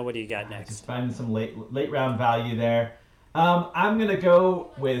 And now what do you got next? Just finding some late round value there. I'm gonna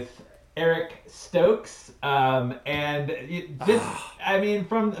go with Eric Stokes. I mean,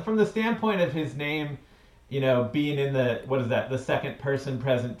 from the standpoint of his name, being in the second person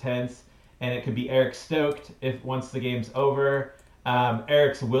present tense, and it could be Eric Stoked if once the game's over.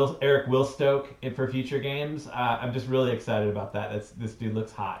 Eric will stoke it for future games. I'm just really excited about that. This dude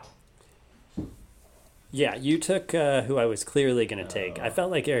looks hot. Yeah, you took who I was clearly going to take. I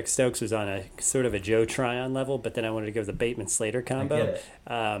felt like Eric Stokes was on a sort of a Joe Tryon level, but then I wanted to go the Bateman Slater combo. I get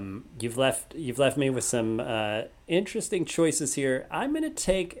it. You've left me with some interesting choices here. I'm going to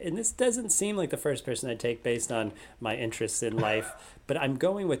take, and this doesn't seem like the first person I take based on my interests in life, but I'm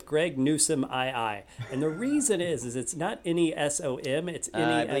going with Greg Newsome II. And the reason is it's not N-E-S-O-M, it's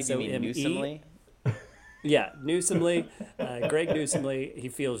N-E-S-O-M-E. Yeah, Newsomely, Greg Newsomely. He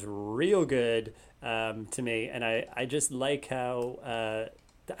feels real good to me, and I just like how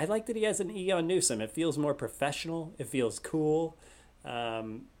I like that he has an E on Newsome. It feels more professional. It feels cool.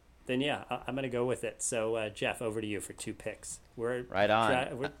 Then yeah, I'm gonna go with it. So Jeff, over to you for 2 picks. We're right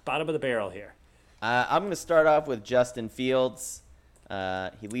on. We're bottom of the barrel here. I'm gonna start off with Justin Fields.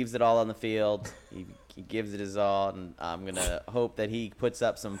 He leaves it all on the field. He gives it his all, and I'm gonna hope that he puts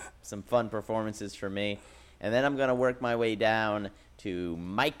up some fun performances for me. And then I'm gonna work my way down to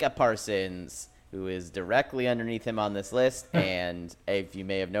Micah Parsons, who is directly underneath him on this list. And if you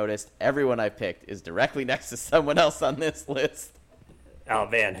may have noticed, everyone I've picked is directly next to someone else on this list. Oh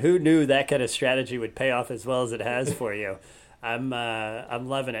man, who knew that kind of strategy would pay off as well as it has for you? I'm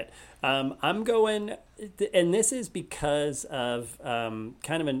loving it. I'm going, and this is because of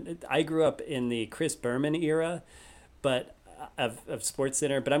I grew up in the Chris Berman era, but of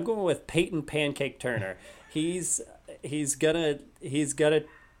SportsCenter. But I'm going with Peyton Pancake Turner. He's gonna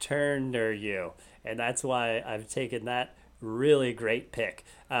Turner you, and that's why I've taken that really great pick.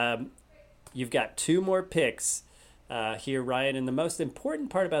 You've got 2 more picks here, Ryan, and the most important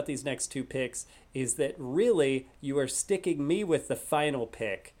part about these next 2 picks is that really you are sticking me with the final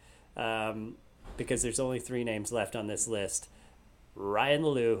pick because there's only 3 names left on this list. Ryan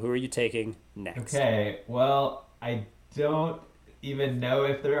Leloup, who are you taking next? Okay, well, I don't even know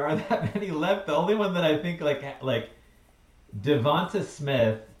if there are that many left. The only one that I think like Devonta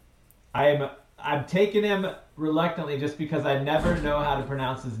Smith, I'm taking him reluctantly just because I never know how to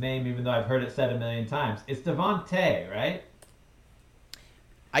pronounce his name, even though I've heard it said a million times. It's Devontae, right?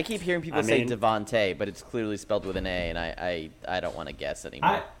 I keep hearing people say Devontae, but it's clearly spelled with an A, and I don't want to guess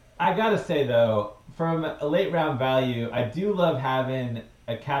anymore. I gotta say though, from a late round value, I do love having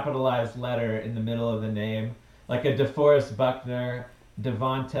a capitalized letter in the middle of the name, like a DeForest Buckner,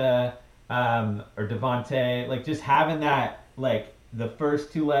 Devonta, or Devontae, like just having that, like the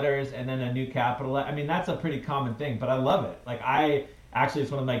first 2 letters and then a new capital. I mean, that's a pretty common thing, but I love it. Like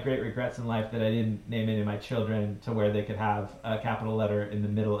it's one of my great regrets in life that I didn't name any of my children to where they could have a capital letter in the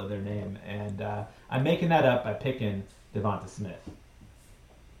middle of their name. And I'm making that up by picking Devonta Smith.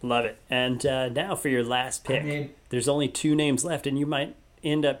 Love it. And now for your last pick. There's only 2 names left, and you might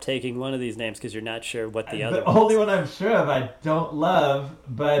end up taking one of these names because you're not sure what the other. The only one I'm sure of I don't love,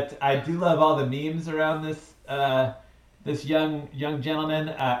 but I do love all the memes around this this young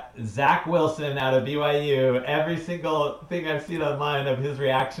gentleman, Zach Wilson out of BYU. Every single thing I've seen online of his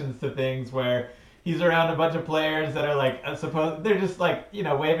reactions to things where he's around a bunch of players that are like, they're just like,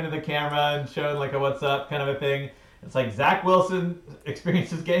 waving to the camera and showing like a what's up kind of a thing. It's like Zach Wilson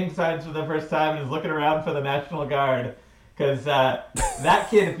experiences gang signs for the first time and is looking around for the National Guard. Because that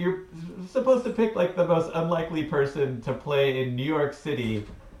kid, if you're supposed to pick like the most unlikely person to play in New York City,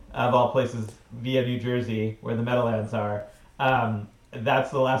 of all places, via New Jersey, where the Meadowlands are, that's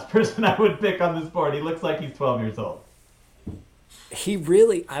the last person I would pick on this board. He looks like he's 12 years old.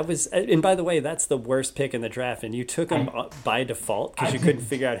 And by the way, that's the worst pick in the draft, and you took him by default because you couldn't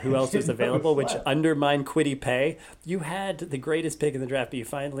figure out who else was available, which undermined Kwity Paye. You had the greatest pick in the draft, but you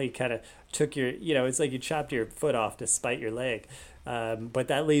finally kind of took your, it's like you chopped your foot off to spite your leg. But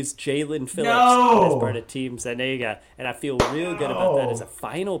that leaves Jaelan Phillips as part of Team Zanega, and I feel real good about that as a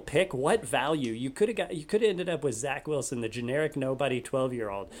final pick. What value you could have ended up with Zach Wilson, the generic nobody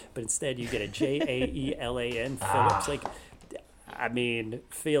 12-year-old, but instead you get a Jaelan Phillips.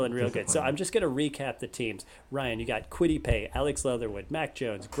 Feeling real good. So I'm just going to recap the teams. Ryan, you got Kwity Paye, Alex Leatherwood, Mac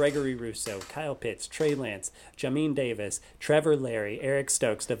Jones, Gregory Rousseau, Kyle Pitts, Trey Lance, Jamin Davis, Trevor Larry, Eric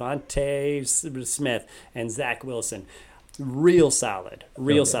Stokes, Devontae Smith, and Zach Wilson. Real solid.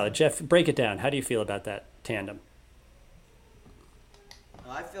 Jeff, break it down. How do you feel about that tandem?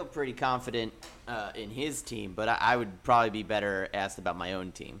 Well, I feel pretty confident in his team, but I would probably be better asked about my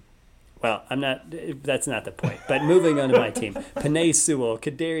own team. Well, that's not the point. But moving on to my team. Penei Sewell,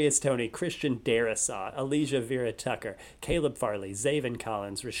 Kadarius Toney, Christian Darrisaw, Elijah Vera Tucker, Caleb Farley, Zaven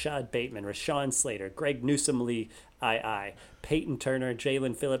Collins, Rashad Bateman, Rashawn Slater, Greg Newsome-Lee, Peyton Turner,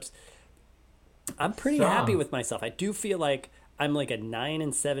 Jaelan Phillips. I'm pretty happy with myself. I do feel like I'm like a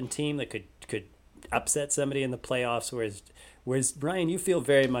 9-7 team that could upset somebody in the playoffs, whereas Brian, you feel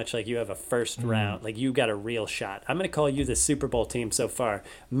very much like you have a first round, like you got a real shot. I'm going to call you the Super Bowl team so far.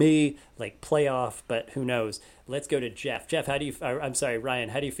 Me, like playoff, but who knows? Let's go to Jeff. Jeff, Ryan,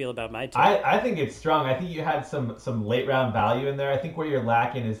 how do you feel about my team? I think it's strong. I think you had some late round value in there. I think where you're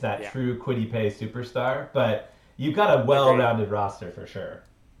lacking is that true Kwity Paye superstar, but you've got a well-rounded roster for sure.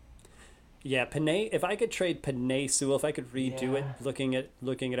 Yeah, Penei. If I could trade Penei Sewell, if I could redo it, looking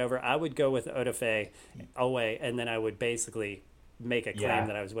it over, I would go with Odafe Oweh, and then I would basically make a claim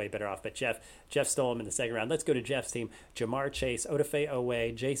that I was way better off. But Jeff stole him in the second round. Let's go to Jeff's team. Jamar Chase, Odafe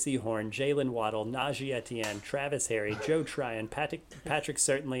Oweh, J.C. Horn, Jalen Waddle, Najee Etienne, Travis Harry, Joe Tryon, Patrick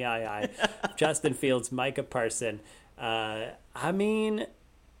Certainly Justin Fields, Micah Parson. The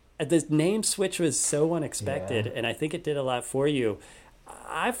name switch was so unexpected, and I think it did a lot for you.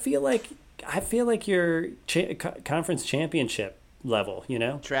 I feel like your conference championship level, you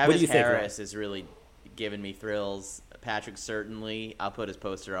know? Travis what do you Harris think, is really giving me thrills. Patrick certainly. I'll put his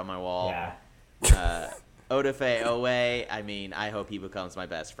poster on my wall. Yeah. Odafe Owe, I mean, I hope he becomes my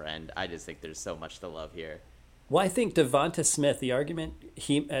best friend. I just think there's so much to love here. Well, I think Devonta Smith, the argument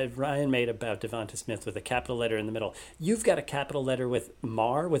Ryan made about Devonta Smith with a capital letter in the middle, you've got a capital letter with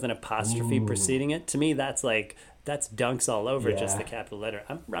Mar with an apostrophe preceding it. To me, that's dunks all over just the capital letter.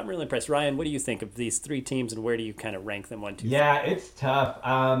 I'm really impressed. Ryan, what do you think of these three teams, and where do you kind of rank them 1, 2, 3? Yeah, it's tough.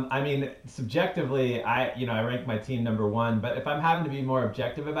 I mean, subjectively, I rank my team number 1, but if I'm having to be more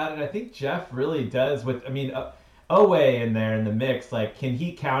objective about it, I think Jeff really does Owe in there in the mix. Like, can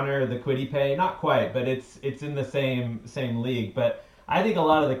he counter the Kwity Paye? Not quite, but it's in the same league. But I think a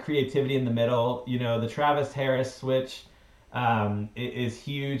lot of the creativity in the middle, the Travis Harris switch is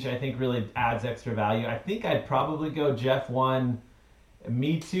huge. I think really adds extra value. I think I'd probably go Jeff 1,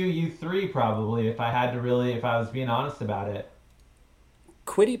 me 2, you 3 probably if I was being honest about it.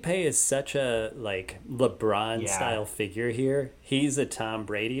 Kwity Paye is such a LeBron style figure here. He's a Tom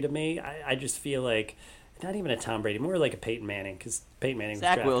Brady to me. I just feel like not even a Tom Brady, more like a Peyton Manning, because Peyton Manning was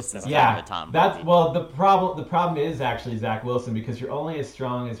Zach Wilson's drafted. kind of a Tom Brady. The problem is actually Zach Wilson, because you're only as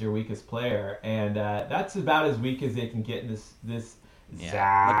strong as your weakest player, and that's about as weak as they can get in this.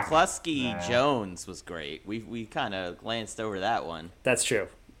 Yeah. McCluskey Jones was great. We kind of glanced over that one. That's true.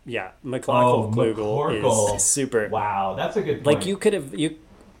 Yeah, McCorkle is super. Wow, that's a good point. Like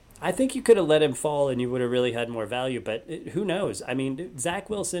I think you could have let him fall, and you would have really had more value. But who knows? I mean, Zach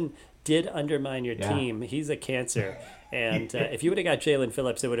Wilson did undermine your team. He's a cancer. And if you would have got Jalen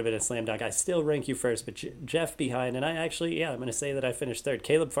Phillips, it would have been a slam dunk. I still rank you first, but Jeff behind. And I'm going to say that I finished third.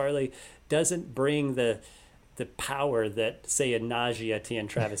 Caleb Farley doesn't bring the power that, say, a Najee Etienne and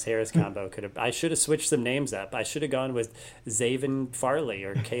Travis Harris combo could have. I should have switched some names up. I should have gone with Zaven Farley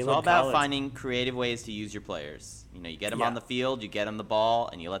or Caleb Collins. It's all about finding creative ways to use your players. You get them on the field, you get them the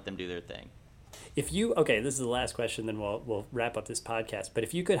ball, and you let them do their thing. This is the last question, then we'll wrap up this podcast. But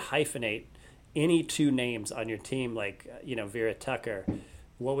if you could hyphenate any two names on your team, like Vera Tucker,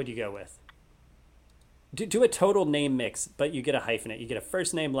 what would you go with? Do a total name mix, but you get a hyphenate. You get a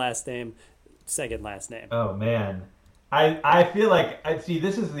first name, last name, second last name. Oh man, I feel like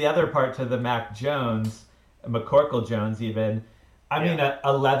this is the other part to the Mac Jones, McCorkle Jones even. I mean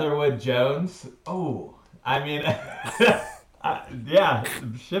a Leatherwood Jones. Oh, I mean. Yeah,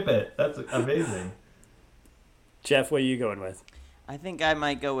 ship it. That's amazing. Jeff, what are you going with? I think I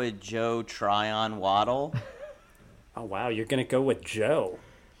might go with Joe Tryon Waddle. Oh, wow. You're going to go with Joe.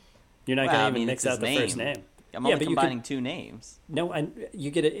 You're not going to even mix out the first name. I'm only combining two names. No, and you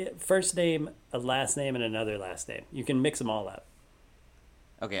get a first name, a last name, and another last name. You can mix them all up.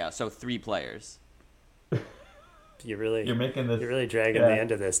 Okay, so 3 players. You're really dragging the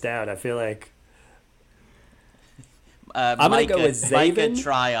end of this down. I feel like... I'm going to go with Zaven. Micah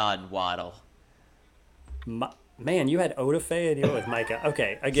Tryon Waddle. Man, you had Odafe and you went with Micah.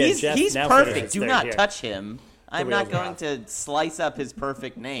 Okay, again, Jeff, he's now perfect. Do not touch him. I'm not going to slice up his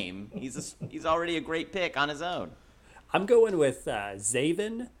perfect name. He's already a great pick on his own. I'm going with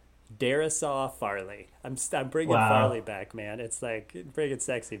Zaven Darisaw Farley. I'm bringing Farley back, man. It's like bringing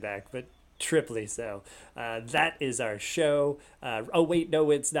sexy back, but triply so. That is our show. Oh, wait, no,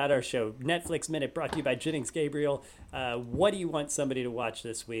 it's not our show. Netflix Minute brought to you by Jennings Gabriel. What do you want somebody to watch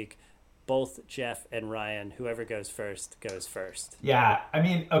this week? Both Jeff and Ryan, whoever goes first, goes first. Yeah, I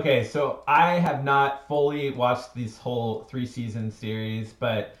mean, okay, so I have not fully watched this whole 3-season series,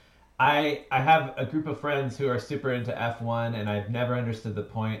 but I have a group of friends who are super into F1, and I've never understood the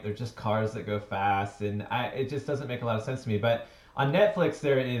point. They're just cars that go fast, and it just doesn't make a lot of sense to me. But on Netflix,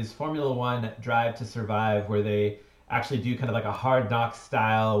 there is Formula One Drive to Survive, where they actually do kind of like a Hard Knocks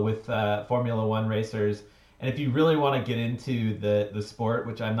style with Formula One racers. And if you really want to get into the sport,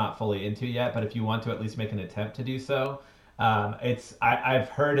 which I'm not fully into yet, but if you want to at least make an attempt to do so, I've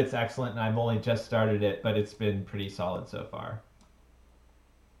heard it's excellent, and I've only just started it, but it's been pretty solid so far.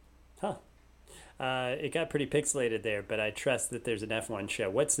 Huh. It got pretty pixelated there, but I trust that there's an F1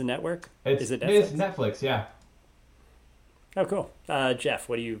 show. What's the network? Is it Netflix? It's Netflix, yeah. Oh, cool. Jeff,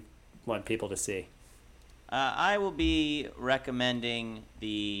 what do you want people to see? I will be recommending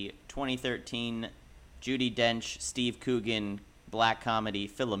the 2013 Judi Dench, Steve Coogan black comedy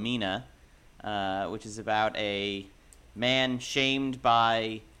Philomena, which is about a man shamed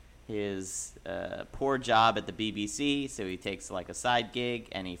by his poor job at the BBC, so he takes like a side gig,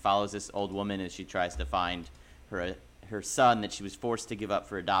 and he follows this old woman as she tries to find her son that she was forced to give up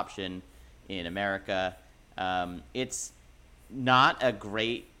for adoption in America. It's not a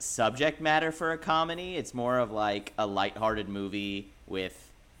great subject matter for a comedy. It's more of like a lighthearted movie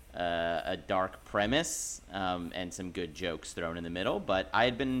with a dark premise and some good jokes thrown in the middle. But I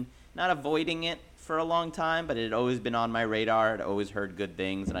had been not avoiding it for a long time, but it had always been on my radar. I'd always heard good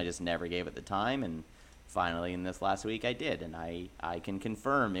things, and I just never gave it the time. And finally, in this last week, I did, and I can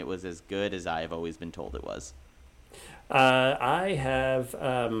confirm it was as good as I've always been told it was. I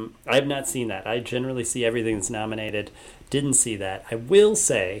have not seen that. I generally see everything that's nominated. Didn't see that. I will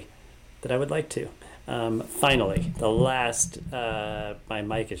say that I would like to. Finally, the last, my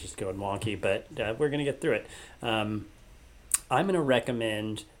mic is just going wonky, but we're going to get through it. I'm going to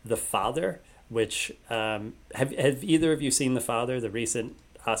recommend The Father, which, have either of you seen The Father, the recent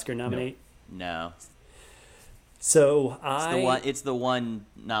Oscar nominee? No. So it's the one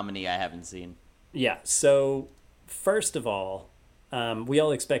nominee I haven't seen. Yeah. So first of all, we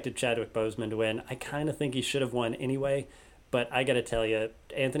all expected Chadwick Boseman to win. I kind of think he should have won anyway. But I got to tell you,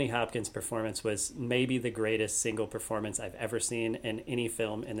 Anthony Hopkins' performance was maybe the greatest single performance I've ever seen in any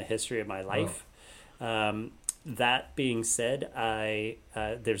film in the history of my life. Oh. That being said,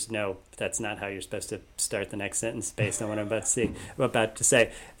 that's not how you're supposed to start the next sentence based on what I'm about to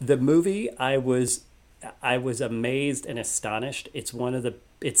say. The movie, I was amazed and astonished. It's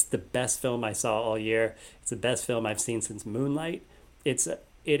the best film I saw all year. It's the best film I've seen since Moonlight. It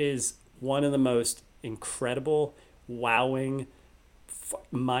is one of the most incredible, wowing,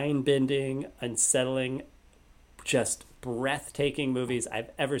 mind-bending, unsettling, just breathtaking movies I've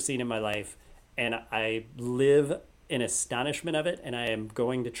ever seen in my life, and I live in astonishment of it, and I am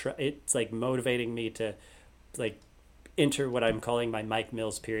going to try. It's like motivating me to like enter what I'm calling my Mike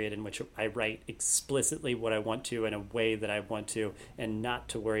Mills period, in which I write explicitly what I want to in a way that I want to, and not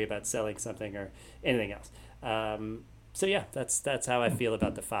to worry about selling something or anything else. So yeah, that's how I feel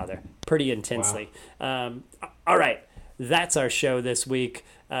about The Father, pretty intensely. Wow. All right, that's our show this week.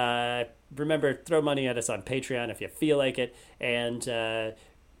 Remember, throw money at us on Patreon if you feel like it. And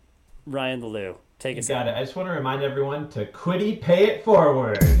Ryan the Lou, take us out. Got it. I just want to remind everyone to quitty pay it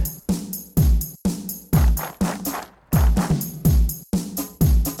forward.